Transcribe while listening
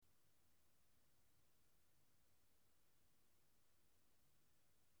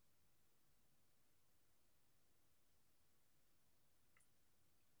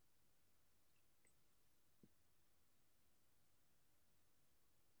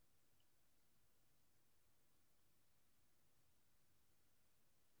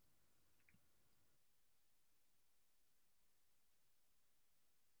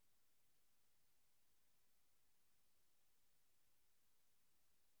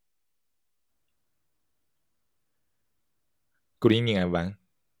Good evening, everyone.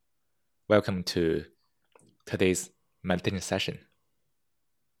 Welcome to today's meditation session.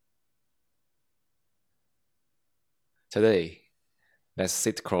 Today, let's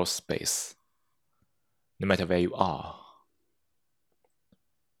sit cross space. No matter where you are,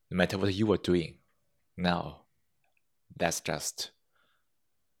 no matter what you are doing, now, let's just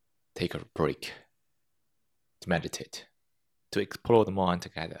take a break to meditate, to explore the mind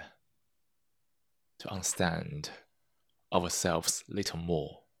together, to understand ourselves a little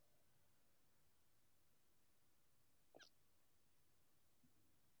more.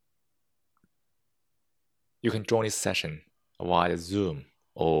 You can join this session via Zoom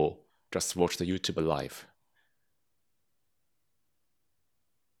or just watch the YouTube live.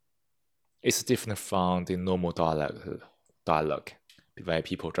 It's different from the normal dialogue where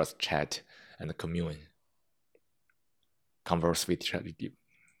people just chat and commune, converse with each other.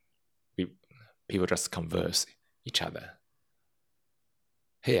 People just converse each other.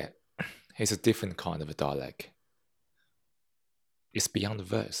 Here, it's a different kind of a dialogue. It's beyond the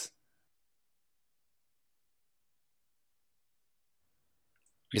verse.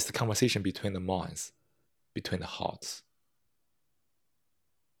 It's the conversation between the minds, between the hearts.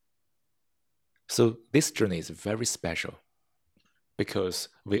 So this journey is very special because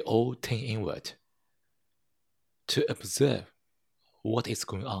we all turn inward to observe what is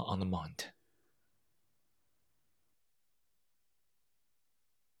going on the mind.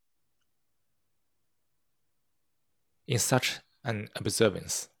 In such an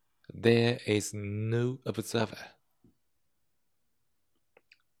observance, there is no observer.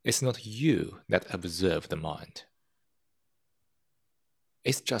 It's not you that observe the mind.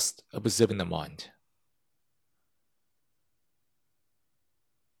 It's just observing the mind.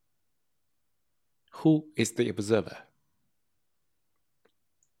 Who is the observer?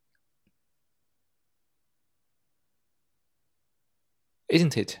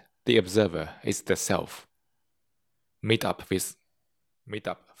 Isn't it the observer is the self, made up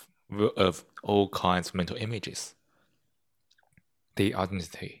of all kinds of mental images, the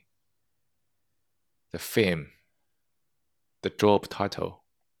identity, the fame, the job title,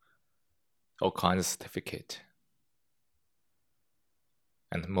 all kinds of certificate,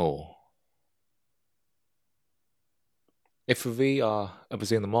 and more. If we are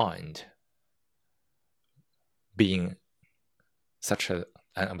observing the mind, being such an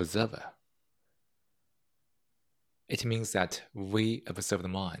observer, it means that we observe the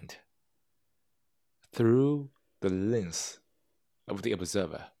mind through the lens of the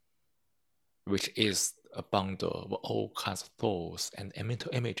observer, which is a bundle of all kinds of thoughts and mental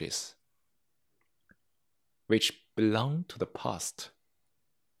images, which belong to the past.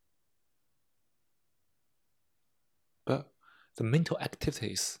 But the mental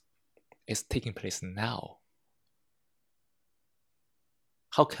activities is taking place now.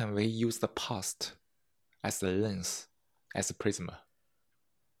 How can we use the past as a lens, as a prism,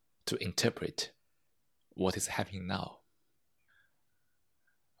 to interpret what is happening now,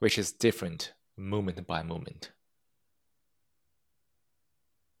 which is different moment by moment?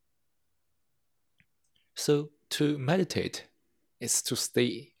 So to meditate is to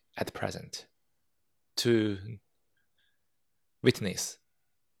stay at the present, to witness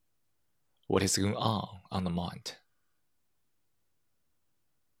what is going on the mind.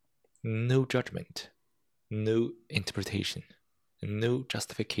 No judgment, no interpretation, no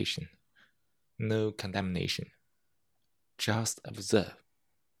justification, no condemnation. Just observe.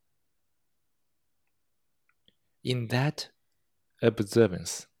 In that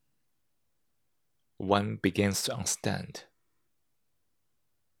observance, one begins to understand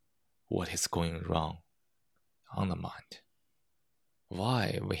what is going wrong on the mind,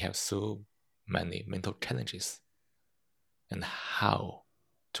 why we have so many mental challenges, and how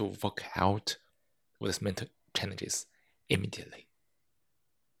to work out with mental challenges immediately.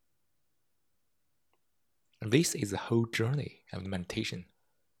 This is the whole journey of meditation.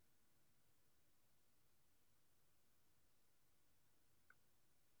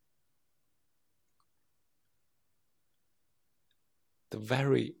 The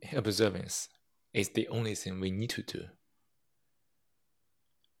very observance is the only thing we need to do,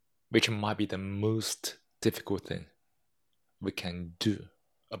 which might be the most difficult thing we can do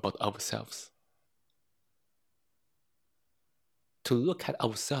about ourselves. To look at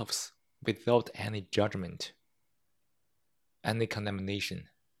ourselves without any judgment, any condemnation,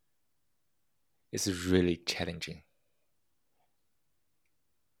 is really challenging.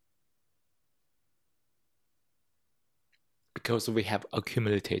 Because we have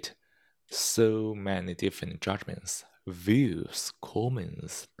accumulated so many different judgments, views,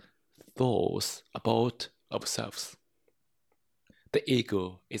 comments, thoughts about ourselves. The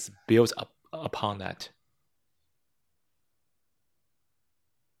ego is built up upon that.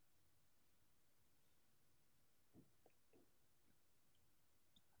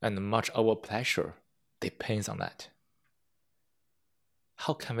 And much of our pleasure depends on that.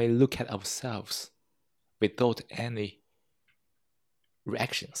 How can we look at ourselves without any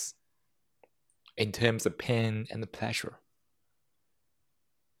reactions in terms of pain and pleasure?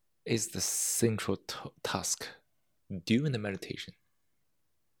 Is the central task during the meditation.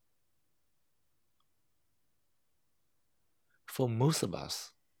 For most of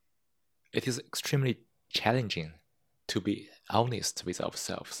us, it is extremely challenging to be honest with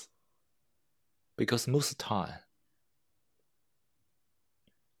ourselves, because most of the time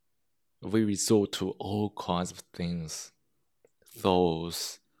we resort to all kinds of things,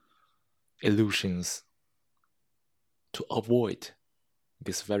 thoughts, illusions, to avoid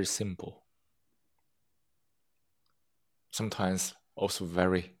this very simple, sometimes also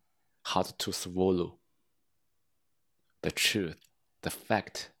very hard to swallow, the truth, the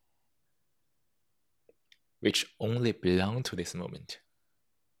fact, which only belong to this moment.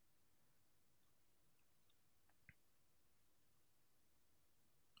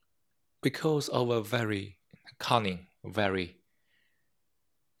 Because of a very cunning, very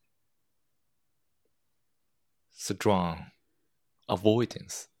strong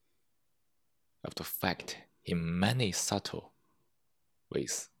avoidance of the fact in many subtle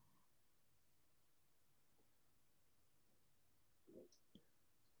ways.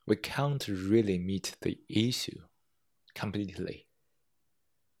 We can't really meet the issue completely.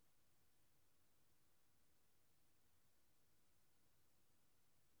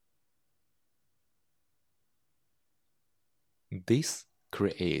 This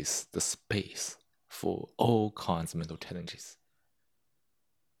creates the space for all kinds of mental challenges.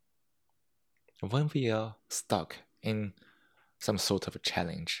 When we are stuck in some sort of a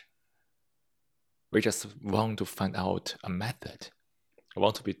challenge, we just want to find out a method,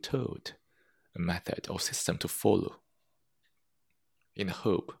 want to be told a method or system to follow, in the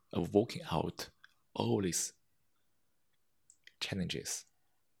hope of working out all these challenges.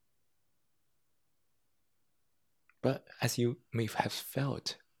 But as you may have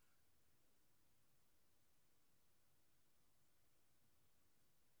felt,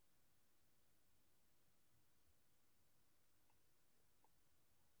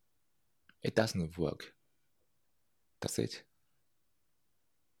 it doesn't work, does it?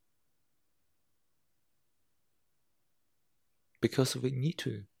 Because we need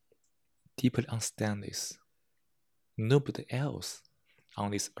to deeply understand this. Nobody else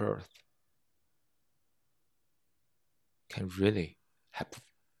on this earth can really help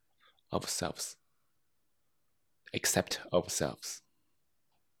ourselves except ourselves.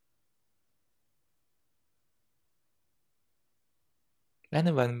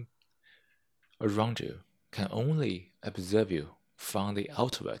 Anyone around you can only observe you from the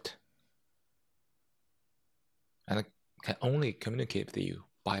outward and can only communicate with you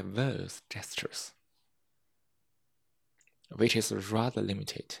by verbs, gestures, which is rather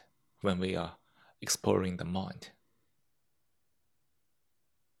limited when we are exploring the mind.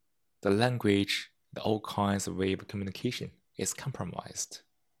 The language, all kinds of way of communication is compromised.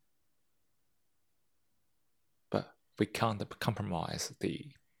 But we can't compromise the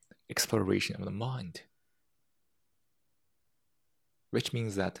exploration of the mind, which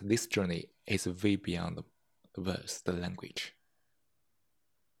means that this journey is way beyond the words, the language.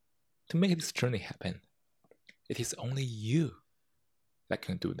 To make this journey happen, it is only you that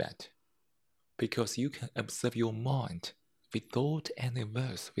can do that, because you can observe your mind without any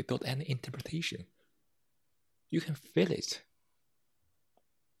words, without any interpretation. You can feel it.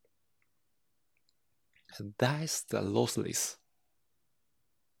 And that's the lossless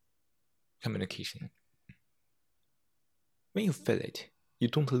communication. When you feel it, you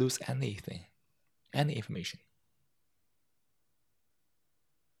don't lose anything, any information.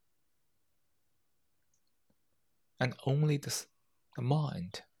 And only the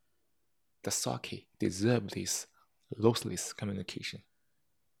mind, the psyche, deserve this lossless communication,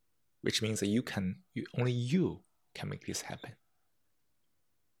 which means that only you can make this happen.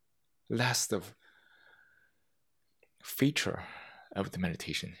 Last of feature of the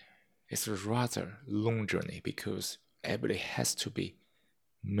meditation is a rather long journey, because everybody has to be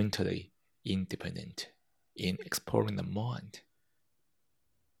mentally independent in exploring the mind.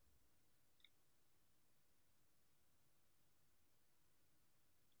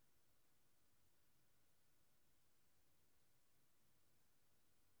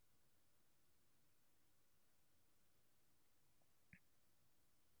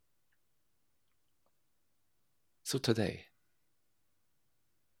 So today,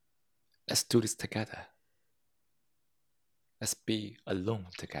 Let's do this together. Let's be alone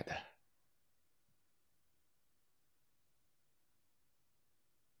together.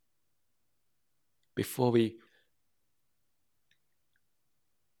 Before we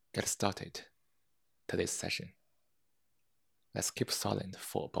get started today's session, let's keep silent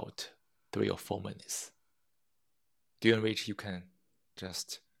for about 3 or 4 minutes, during which you can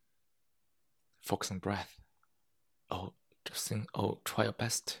just focus on breath, or just think, or try your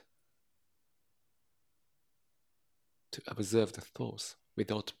best to observe the thoughts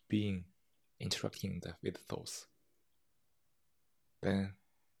without being interrupting with the thoughts. Then,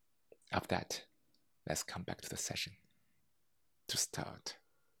 after that, let's come back to the session to start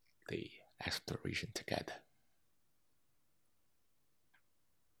the exploration together.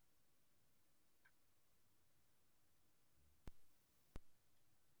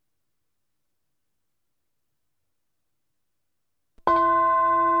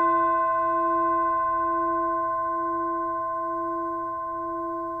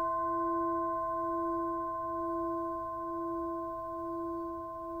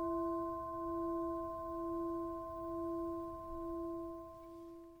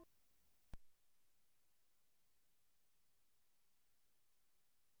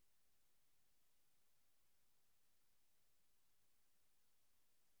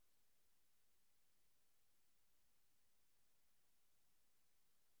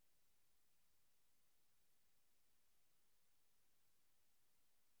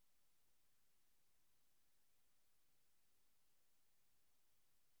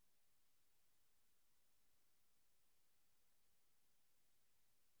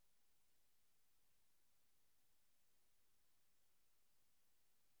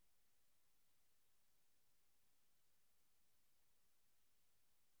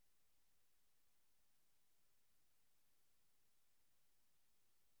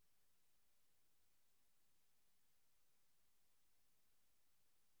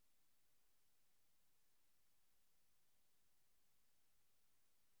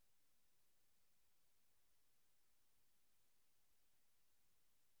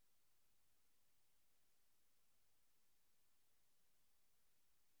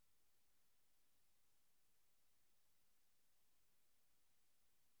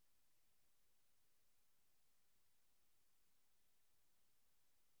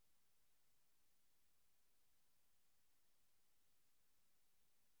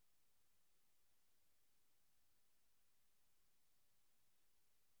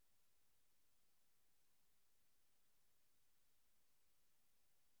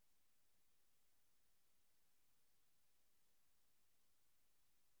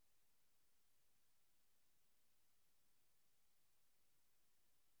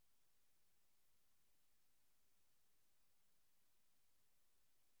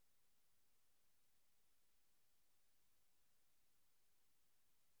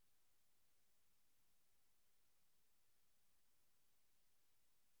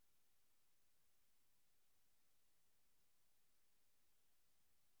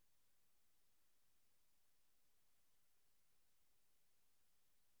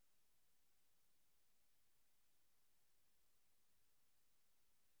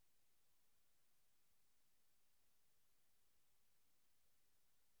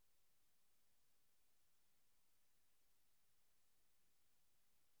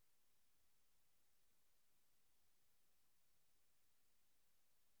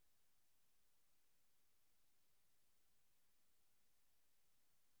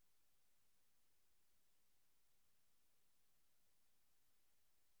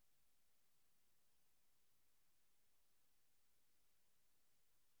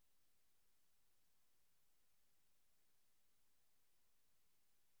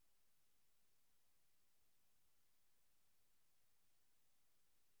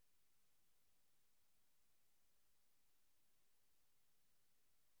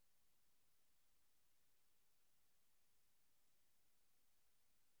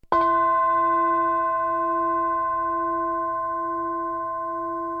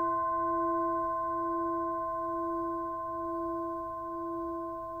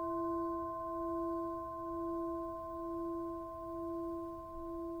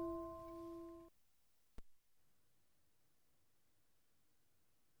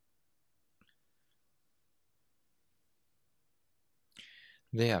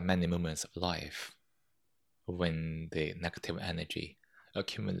 There are many moments of life when the negative energy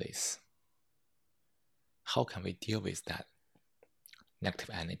accumulates. How can we deal with that negative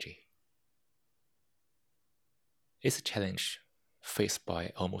energy? It's a challenge faced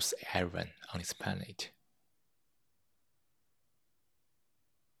by almost everyone on this planet.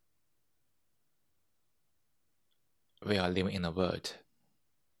 we are living in a world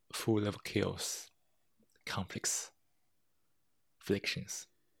full of chaos, conflicts, frictions.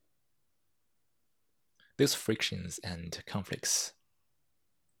 These frictions and conflicts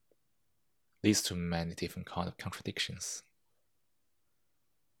leads to many different kinds of contradictions.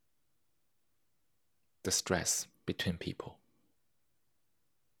 The stress between people.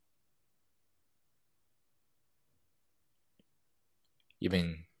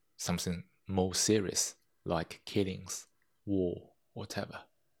 Even something more serious like killings, war, whatever.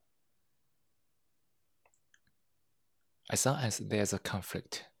 As long as there's a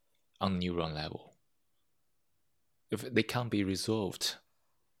conflict on neuron level, if they can't be resolved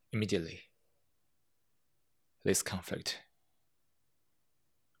immediately, this conflict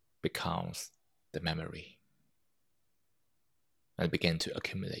becomes the memory and begin to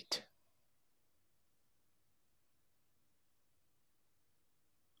accumulate.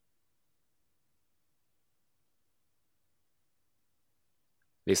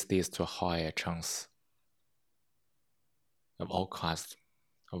 This leads to a higher chance of all kinds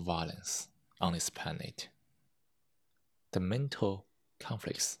of violence on this planet. The mental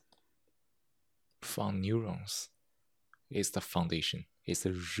conflicts from neurons is the foundation, is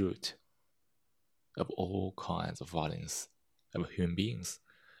the root of all kinds of violence of human beings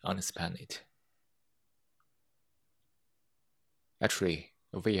on this planet. Actually,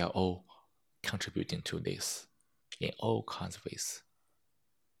 we are all contributing to this in all kinds of ways.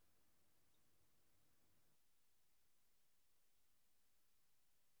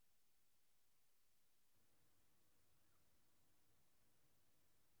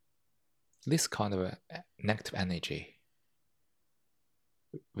 This kind of negative energy,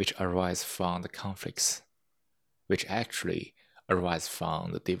 which arises from the conflicts, which actually arise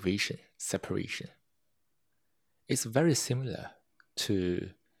from the division, separation, is very similar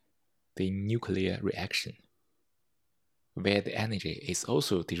to the nuclear reaction, where the energy is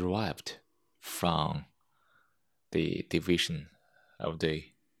also derived from the division of the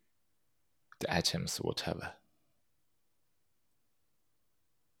atoms, whatever.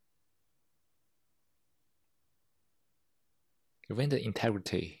 When the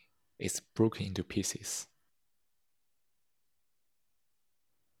integrity is broken into pieces,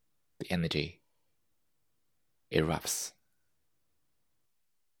 the energy erupts.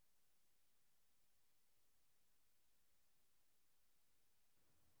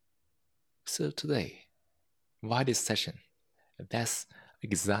 So today, why this session? Let's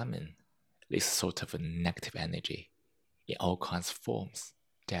examine this sort of a negative energy in all kinds of forms: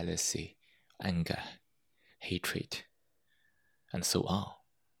 jealousy, anger, hatred, and so on.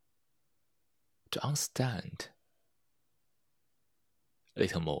 To understand a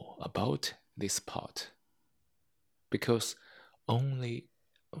little more about this part, because only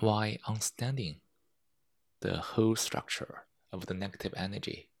by understanding the whole structure of the negative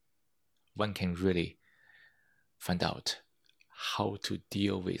energy, one can really find out how to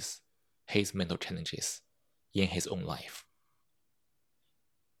deal with his mental challenges in his own life.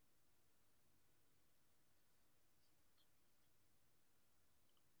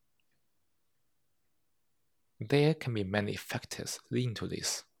 There can be many factors leading to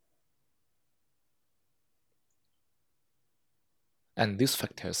this. And these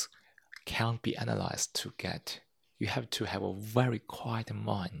factors can't be analyzed to get. You have to have a very quiet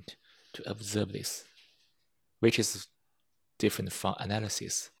mind to observe this, which is different from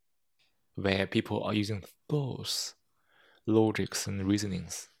analysis, where people are using thoughts, logics, and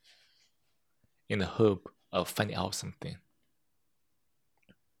reasonings in the hope of finding out something.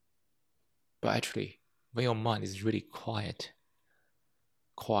 But actually, when your mind is really quiet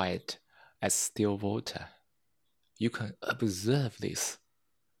as still water, you can observe this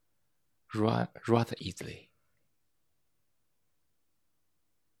rather easily.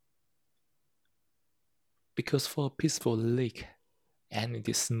 Because for a peaceful lake, any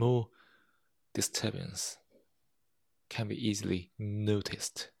small disturbance can be easily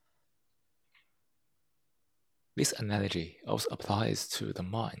noticed. This analogy also applies to the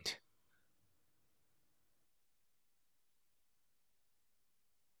mind.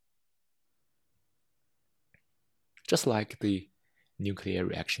 Just like the nuclear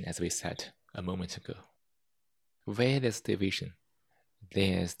reaction, as we said a moment ago. Where there's division,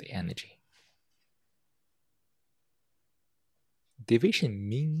 there's the energy. Division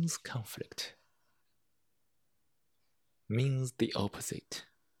means conflict, means the opposite,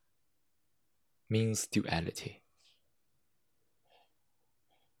 means duality.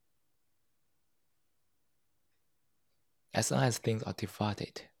 As long as things are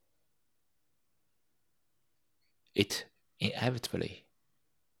divided, it inevitably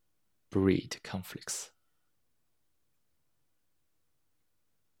breeds conflicts.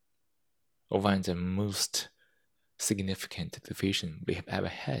 one of the most significant division we have ever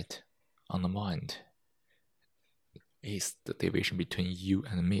had on the mind is the division between you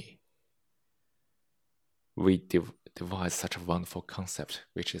and me. We devise such a wonderful concept,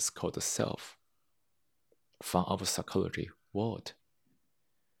 which is called the self, from our psychology world.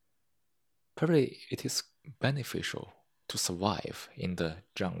 Probably it is beneficial to survive in the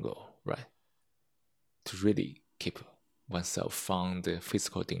jungle, right? To really keep oneself from the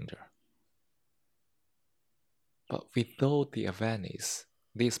physical danger. But without the awareness,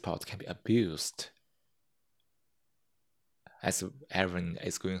 this part can be abused, as everyone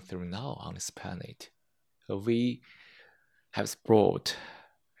is going through now on this planet. We have brought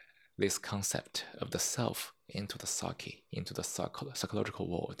this concept of the self into the psyche, into the psychological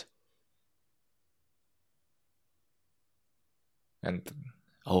world. And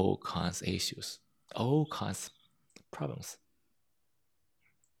all kinds of issues, all kinds of problems,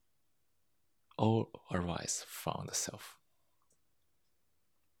 all arise from the self.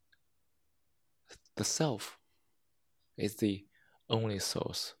 The self is the only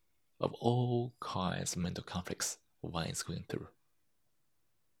source of all kinds of mental conflicts one is going through.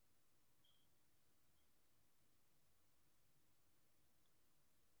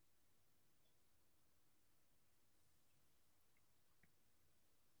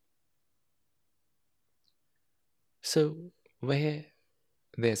 So where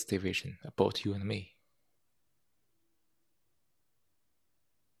there's division about you and me,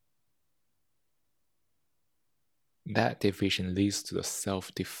 that division leads to the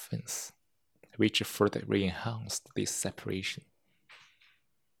self-defense, which further enhanced this separation.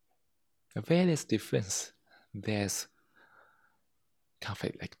 Where there's defense, there's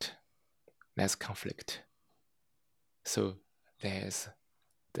conflict. There's conflict. So there's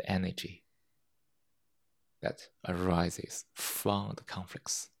the energy that arises from the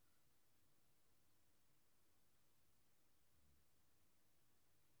conflicts.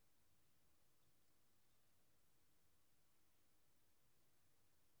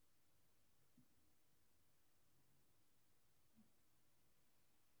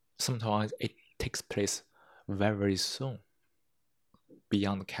 Sometimes it takes place very, very soon,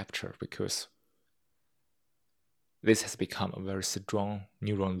 beyond capture, because this has become a very strong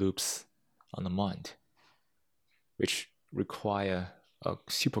neural loops on the mind, which require a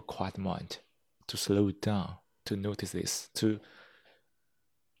super quiet mind to slow down, to notice this, to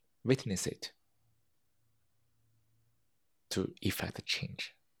witness it, to effect a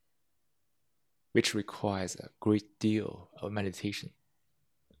change, which requires a great deal of meditation.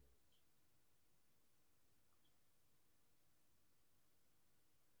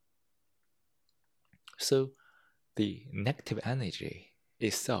 So the negative energy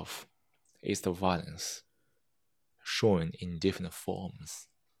itself is the violence shown in different forms.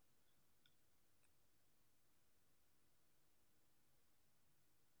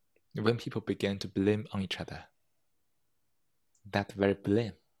 When people begin to blame on each other, that very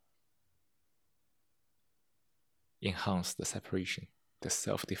blame enhances the separation, the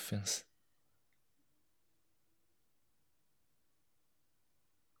self-defense.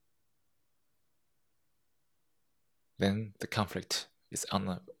 Then the conflict is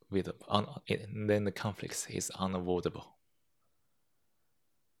unavoidable.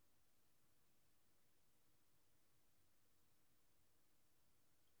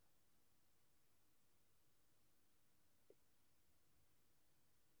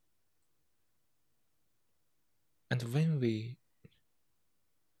 And when we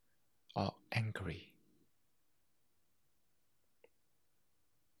are angry,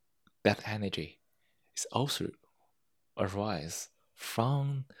 that energy is also arise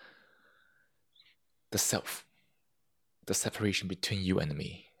from the self, the separation between you and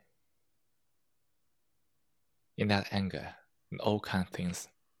me. In that anger, all kinds of things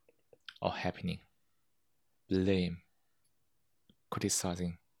are happening. Blame,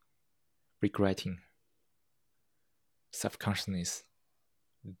 criticizing, regretting, self-consciousness,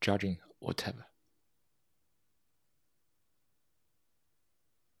 judging, whatever.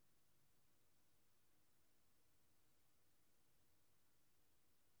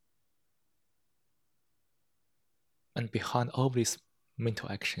 And behind all these mental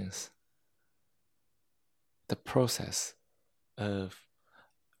actions, the process of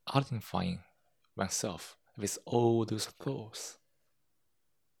identifying oneself with all those thoughts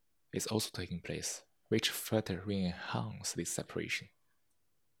is also taking place, which further enhances this separation.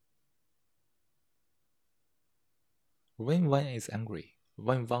 When one is angry,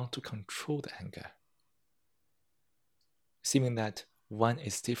 one wants to control the anger, seeming that one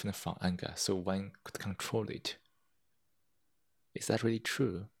is different from anger, so one could control it. Is that really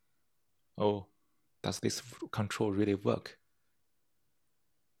true? Or does this control really work?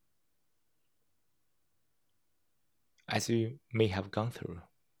 As you may have gone through,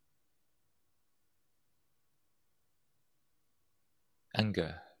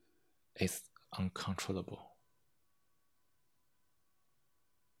 anger is uncontrollable.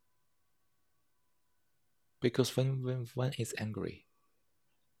 Because when one is angry,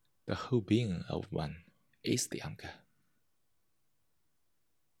 the whole being of one is the anger.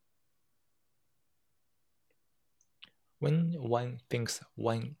 When one thinks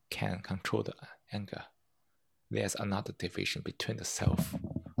one can control the anger, there's another division between the self.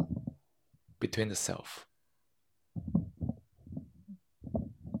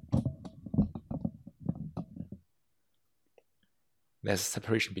 There's a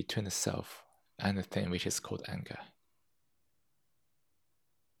separation between the self and the thing which is called anger.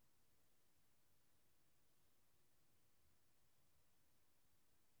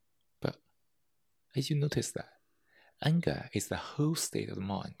 But as you notice that anger is the whole state of the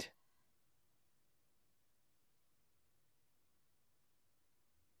mind.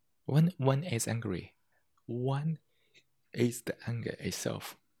 When one is angry, one is the anger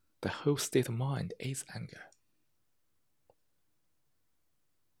itself. The whole state of mind is anger.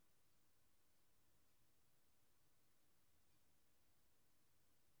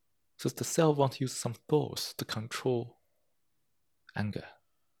 So the self wants to use some thoughts to control anger.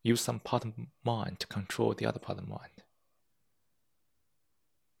 Use some part of mind to control the other part of mind.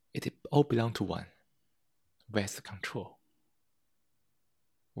 It all belongs to one. Where's the control?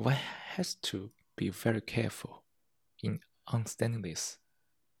 One has to be very careful in understanding this.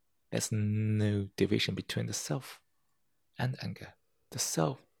 There's no division between the self and anger. The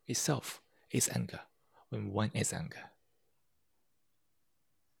self itself is anger when one is anger.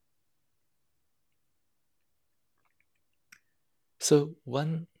 So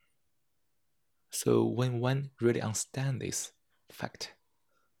when one really understands this fact,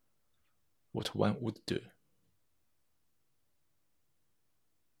 what one would do?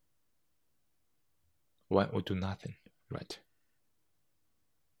 One would do nothing, right?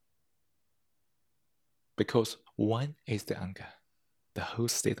 Because one is the anger. The whole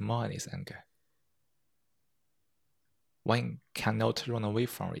state of mind is anger. One cannot run away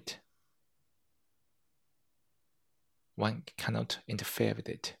from it. One cannot interfere with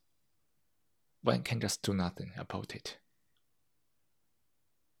it. One can just do nothing about it.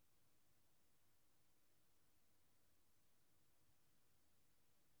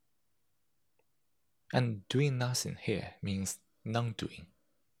 And doing nothing here means non-doing.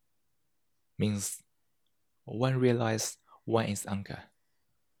 Means one realizes one is anger.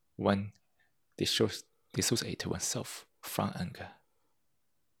 One dissociates oneself from anger.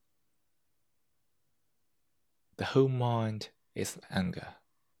 The whole mind is anger.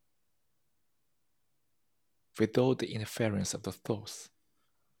 Without the interference of the thoughts,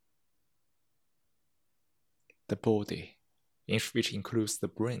 the body, which includes the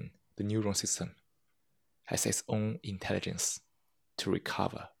brain, the neuron system, has its own intelligence to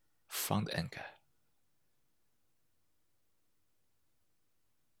recover from the anger.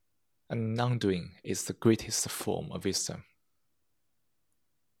 And non-doing is the greatest form of wisdom.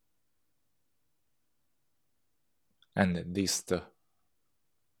 And this is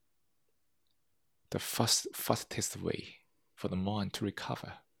the fastest way for the mind to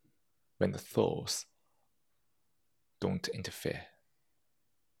recover when the thoughts don't interfere.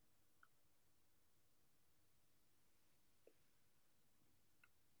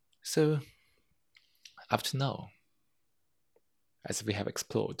 So, up to now, as we have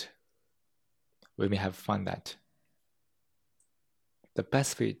explored, we may have found that the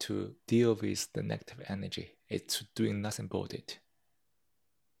best way to deal with the negative energy is to doing nothing about it.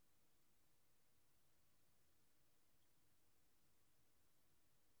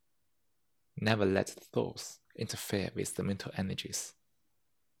 Never let the thoughts interfere with the mental energies.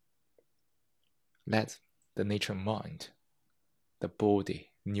 Let the nature mind, the body,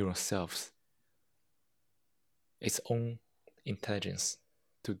 neural selves, its own intelligence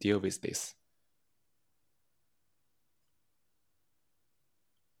to deal with this.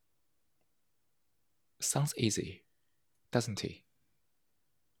 Sounds easy, doesn't it?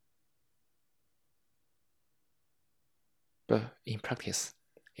 But in practice,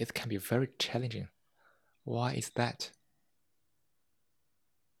 it can be very challenging. Why is that?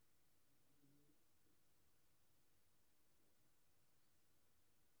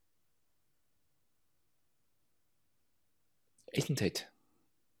 Isn't it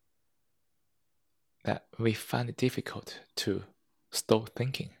that we find it difficult to stop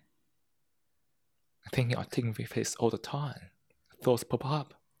thinking? Thinking are taking place all the time. Thoughts pop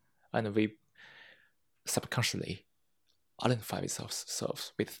up. and we subconsciously identify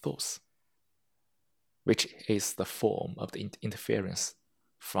ourselves with thoughts, which is the form of the interference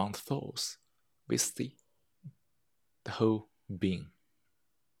from thoughts with the whole being.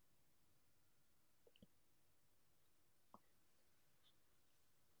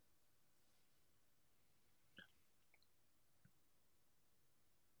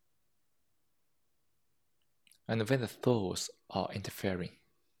 And when the thoughts are interfering,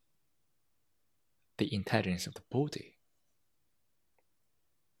 the intelligence of the body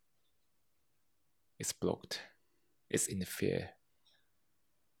is blocked, is interfered,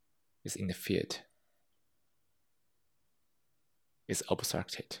 is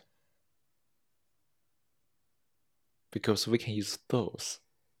obstructed. Because we can use thoughts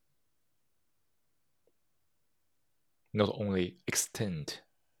not only extend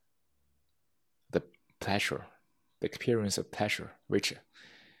the pleasure, the experience of pleasure, which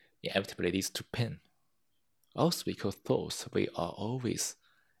inevitably leads to pain. Also because thoughts, we are always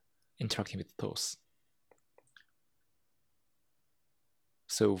interacting with thoughts.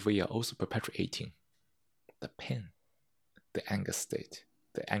 So we are also perpetuating the pain, the anger state,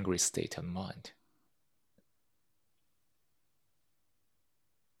 the angry state of mind.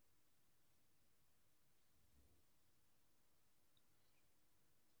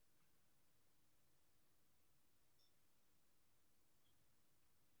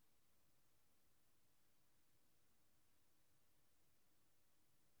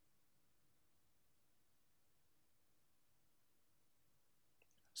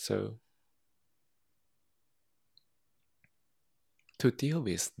 So, to deal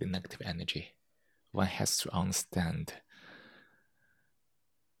with the negative energy, one has to understand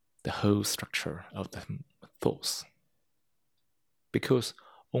the whole structure of the thoughts. Because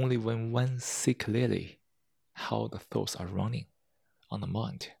only when one sees clearly how the thoughts are running on the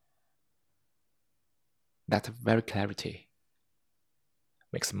mind, that very clarity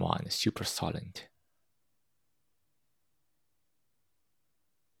makes the mind super silent.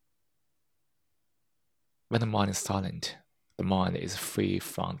 When the mind is silent, the mind is free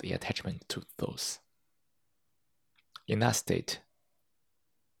from the attachment to thoughts. In that state,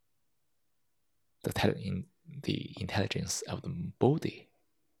 the intelligence of the body,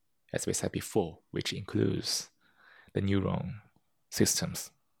 as we said before, which includes the neuron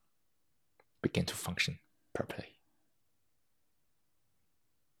systems, begin to function properly.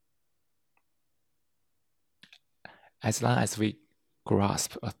 As long as we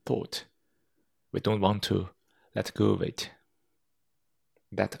grasp a thought, we don't want to let go of it.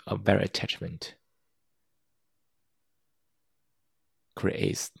 That a very attachment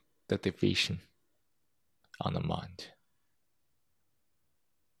creates the division on the mind.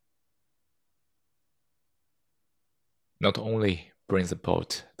 Not only brings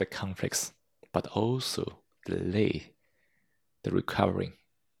about the conflicts, but also delay the recovering.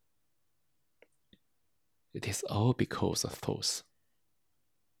 It is all because of thoughts.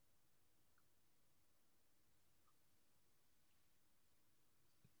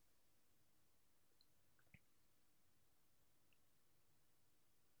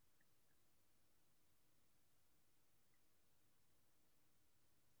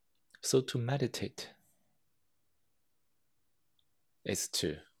 So to meditate is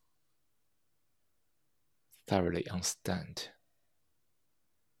to thoroughly understand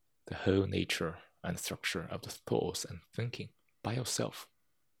the whole nature and structure of the thoughts and thinking by yourself.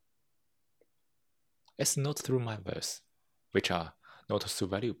 It's not through my words, which are not so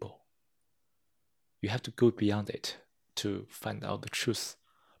valuable. You have to go beyond it to find out the truth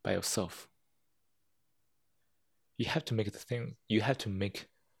by yourself. You have to make the thing, you have to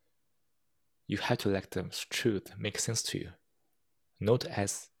let the truth make sense to you, not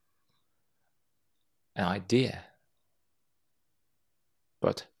as an idea,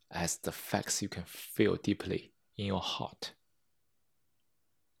 but as the facts you can feel deeply in your heart.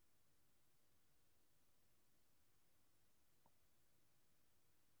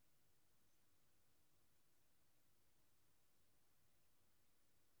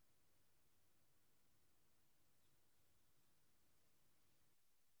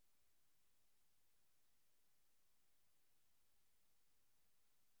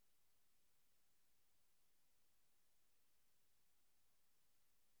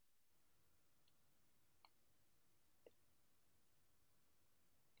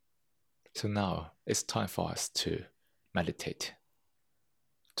 So now it's time for us to meditate,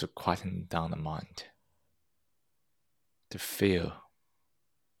 to quieten down the mind, to feel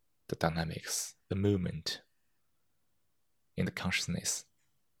the dynamics, the movement in the consciousness,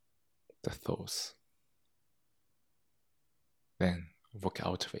 the thoughts. Then walk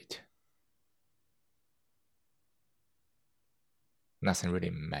out of it. Nothing really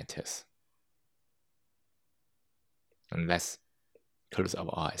matters. And let's close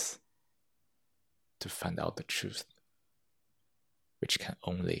our eyes to find out the truth, which can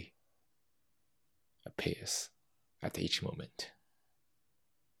only appear at each moment.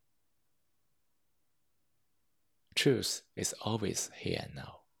 Truth is always here and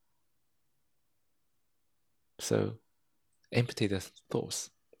now. So empty the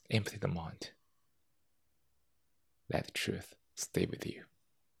thoughts, empty the mind. Let the truth stay with you.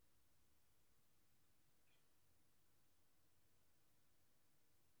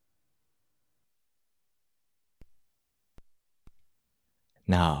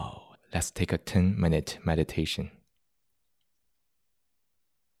 Now, let's take a 10-minute meditation.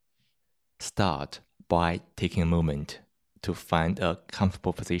 Start by taking a moment to find a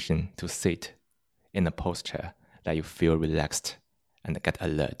comfortable position to sit in a posture that you feel relaxed and get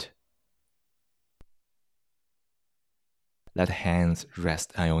alert. Let hands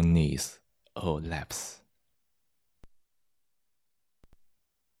rest on your knees or laps.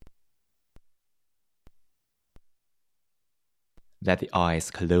 Let the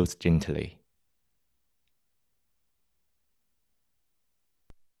eyes close gently.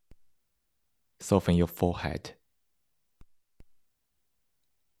 Soften your forehead.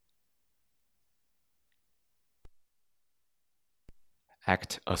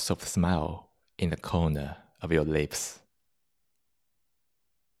 Act a soft smile in the corner of your lips.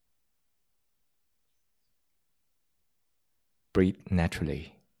 Breathe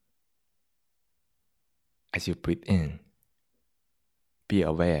naturally. As you breathe in, be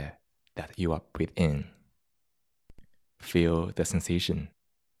aware that you are breathing in. Feel the sensation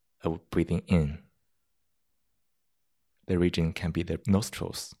of breathing in. The region can be the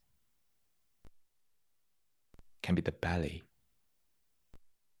nostrils, can be the belly,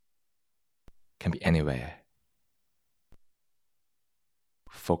 can be anywhere.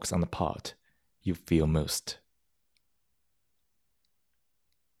 Focus on the part you feel most.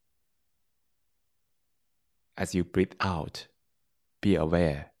 As you breathe out, be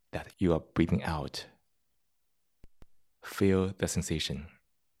aware that you are breathing out. Feel the sensation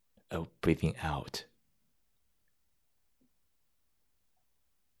of breathing out.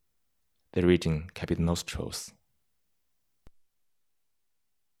 The region can be the nostrils,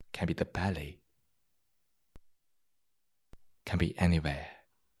 can be the belly, can be anywhere.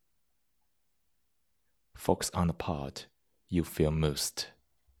 Focus on the part you feel most.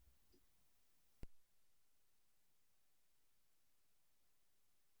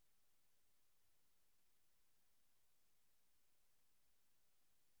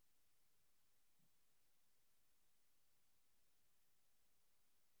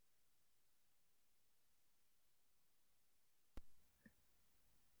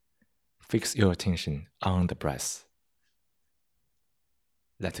 Fix your attention on the breath.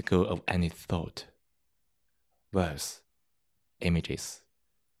 Let go of any thought, words, images.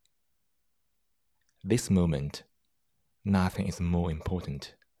 This moment, nothing is more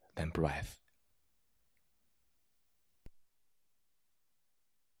important than breath.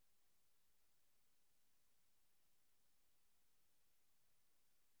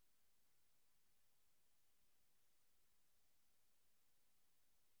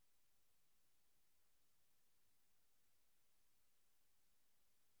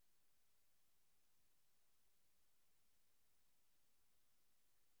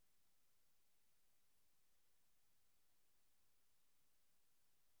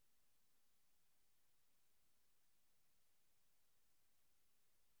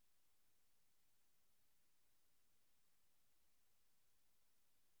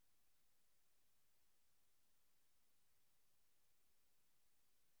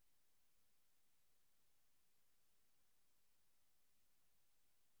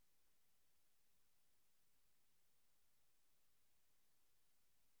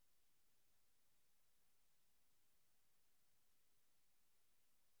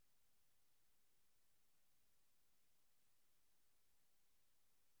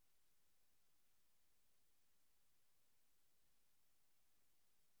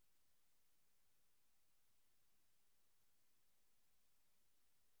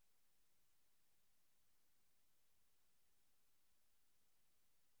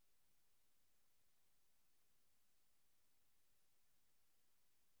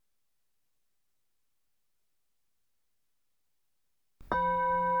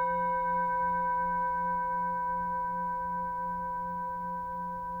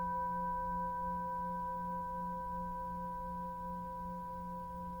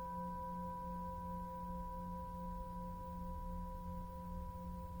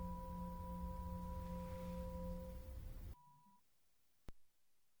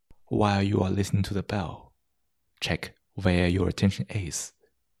 While you are listening to the bell, check where your attention is.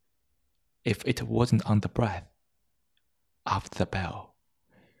 If it wasn't on the breath, after the bell,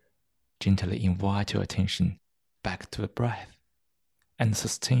 gently invite your attention back to the breath and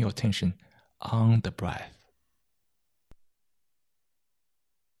sustain your attention on the breath.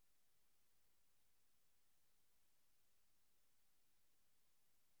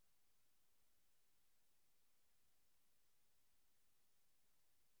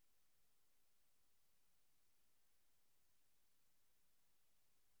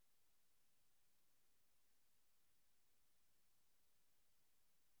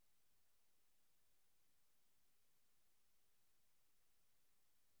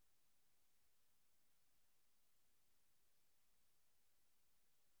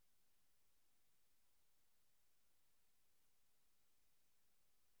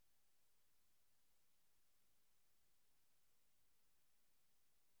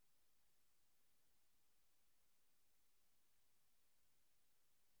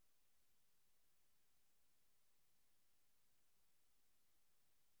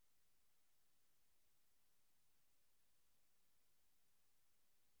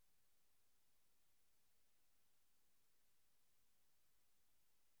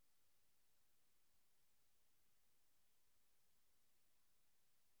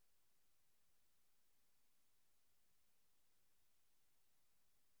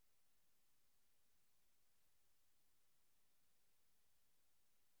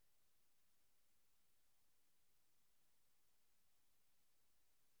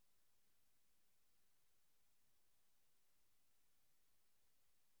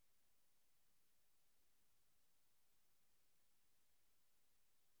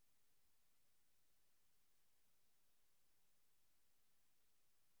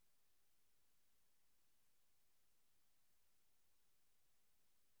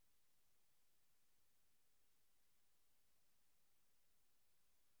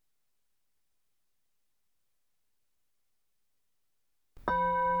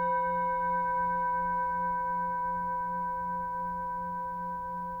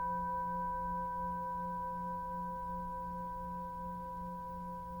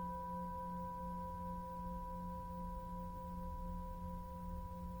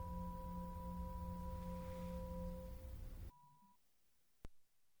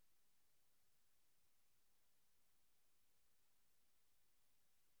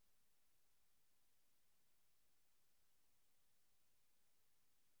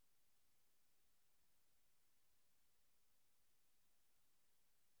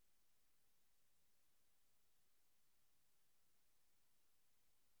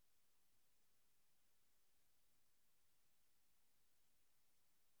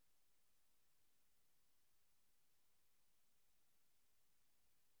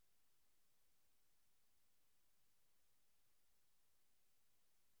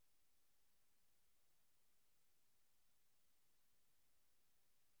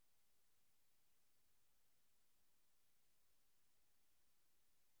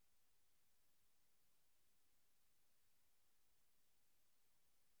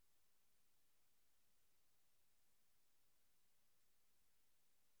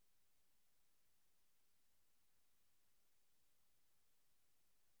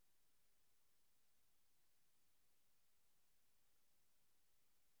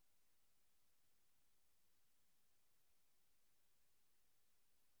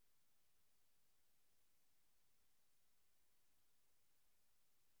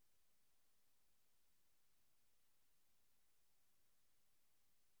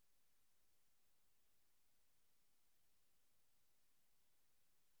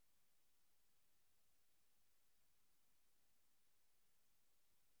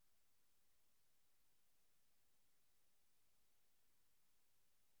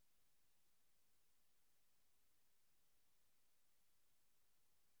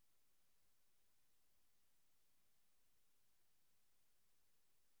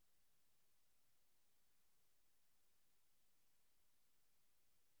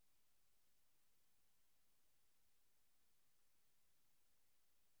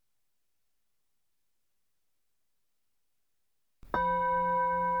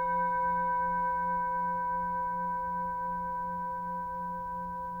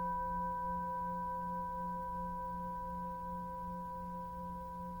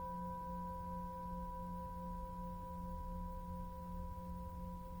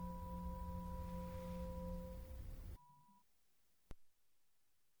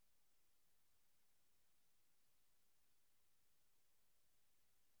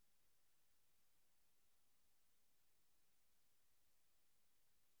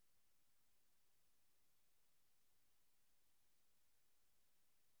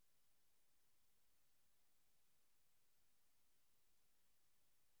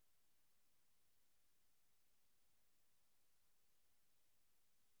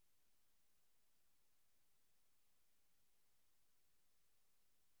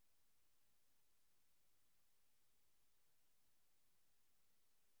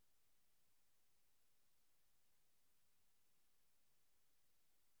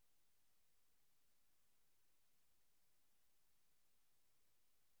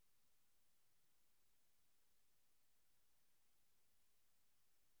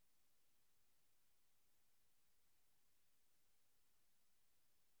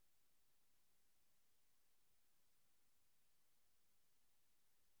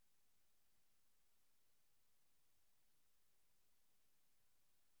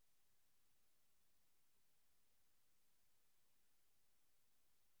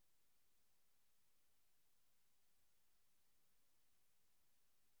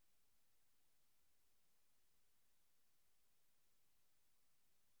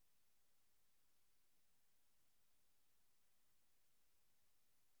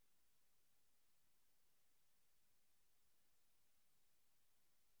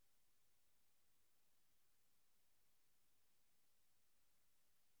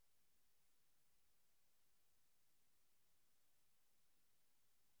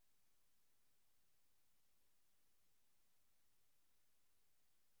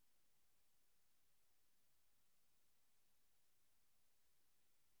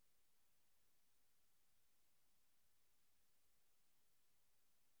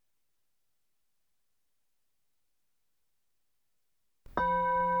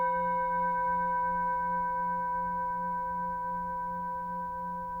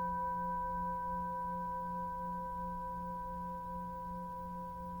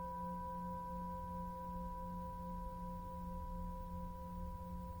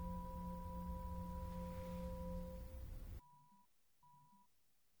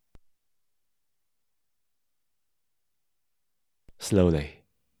 Slowly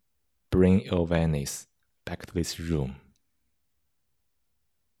bring your awareness back to this room.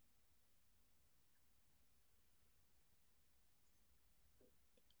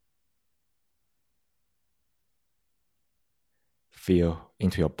 Feel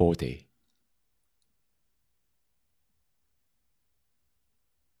into your body.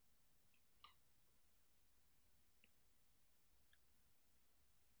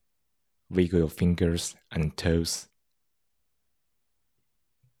 Wiggle your fingers and toes.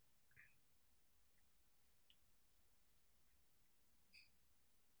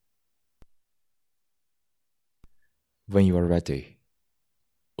 When you are ready,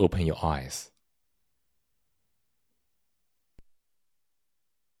 open your eyes.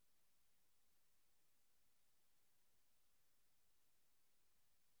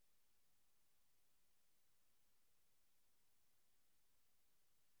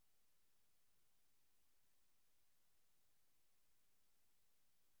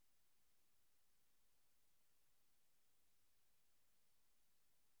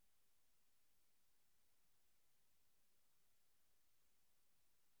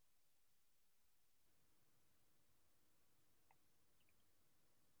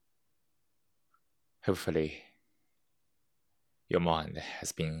 Hopefully, your mind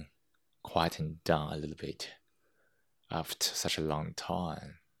has been quietened down a little bit after such a long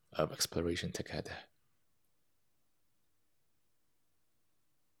time of exploration together.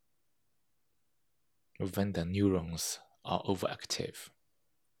 When the neurons are overactive,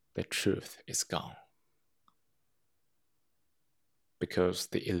 the truth is gone. Because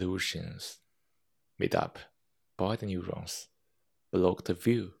the illusions made up by the neurons block the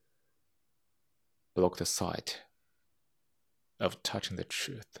view, block the sight of touching the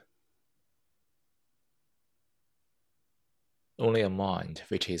truth. Only a mind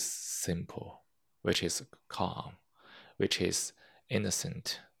which is simple, which is calm, which is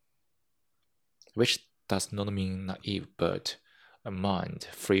innocent, which does not mean naive, but a mind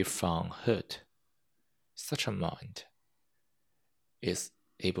free from hurt. Such a mind is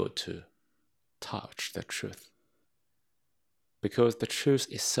able to touch the truth. Because the truth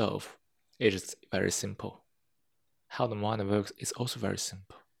itself is very simple. How the mind works is also very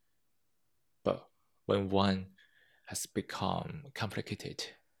simple. But when one has become complicated,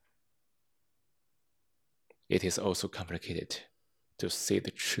 it is also complicated to see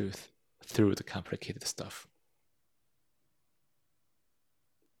the truth through the complicated stuff.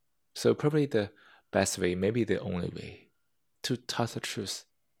 So probably the best way, maybe the only way, to touch the truth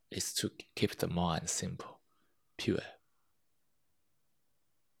is to keep the mind simple, pure.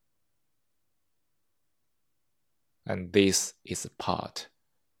 And this is a part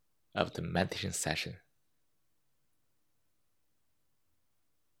of the meditation session.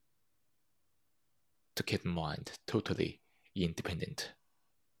 To keep the mind totally independent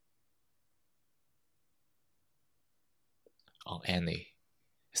on any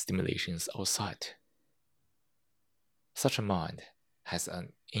stimulations outside. Such a mind has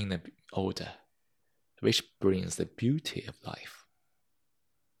an inner order which brings the beauty of life.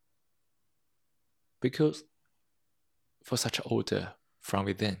 Because for such order from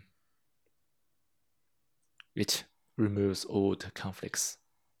within, it removes all the conflicts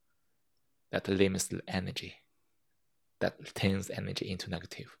that limits the energy, that turns energy into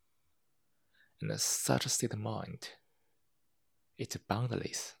negative. And such a state of mind, it's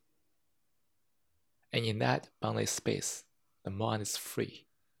boundless. And in that boundless space, the mind is free,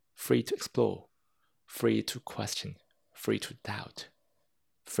 free to explore, free to question, free to doubt,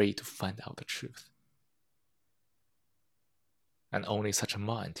 free to find out the truth. And only such a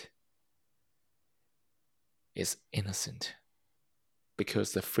mind is innocent,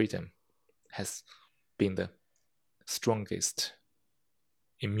 because the freedom has been the strongest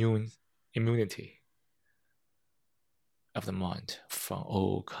immunity of the mind from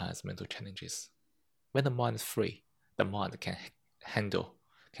all kinds of mental challenges. When the mind is free, the mind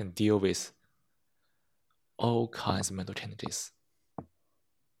can deal with all kinds of mental challenges.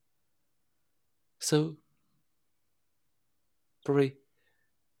 So probably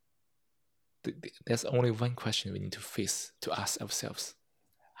there's only one question we need to ask ourselves: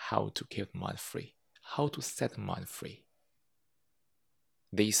 how to keep the mind free, how to set the mind free.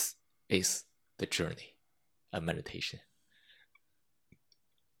 This is the journey of meditation.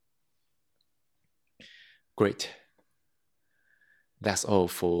 Great. That's all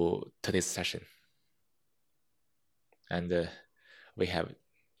for today's session. And we have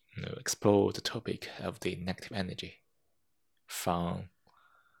explored the topic of the negative energy, from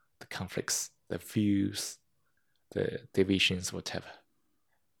the conflicts, the views, the divisions, whatever.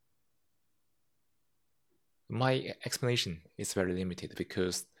 My explanation is very limited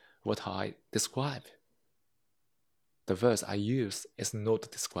because what I describe, the verse I use is not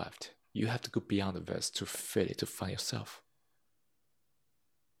described. You have to go beyond the verse to feel it, to find yourself.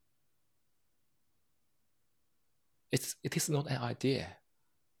 It is not an idea.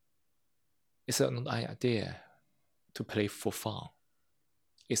 It's not an idea to play for fun.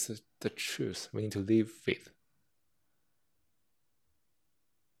 It's the truth we need to live with.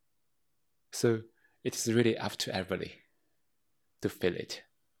 So it is really up to everybody to feel it,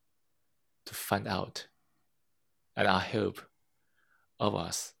 to find out. And I hope all of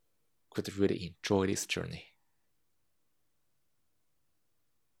us could really enjoy this journey.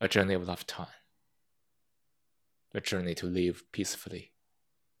 A journey of lifetime. A journey to live peacefully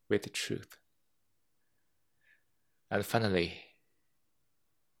with the truth. And finally,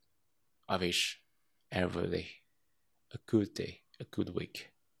 I wish everybody a good day, a good week.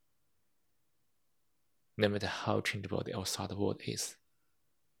 No matter how changeable the outside world is.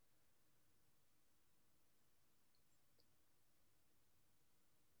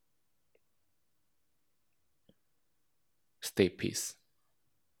 Stay peace.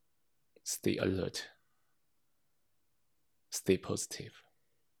 Stay alert. Stay positive.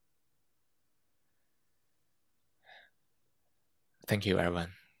 Thank you,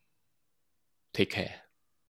 everyone. Take care.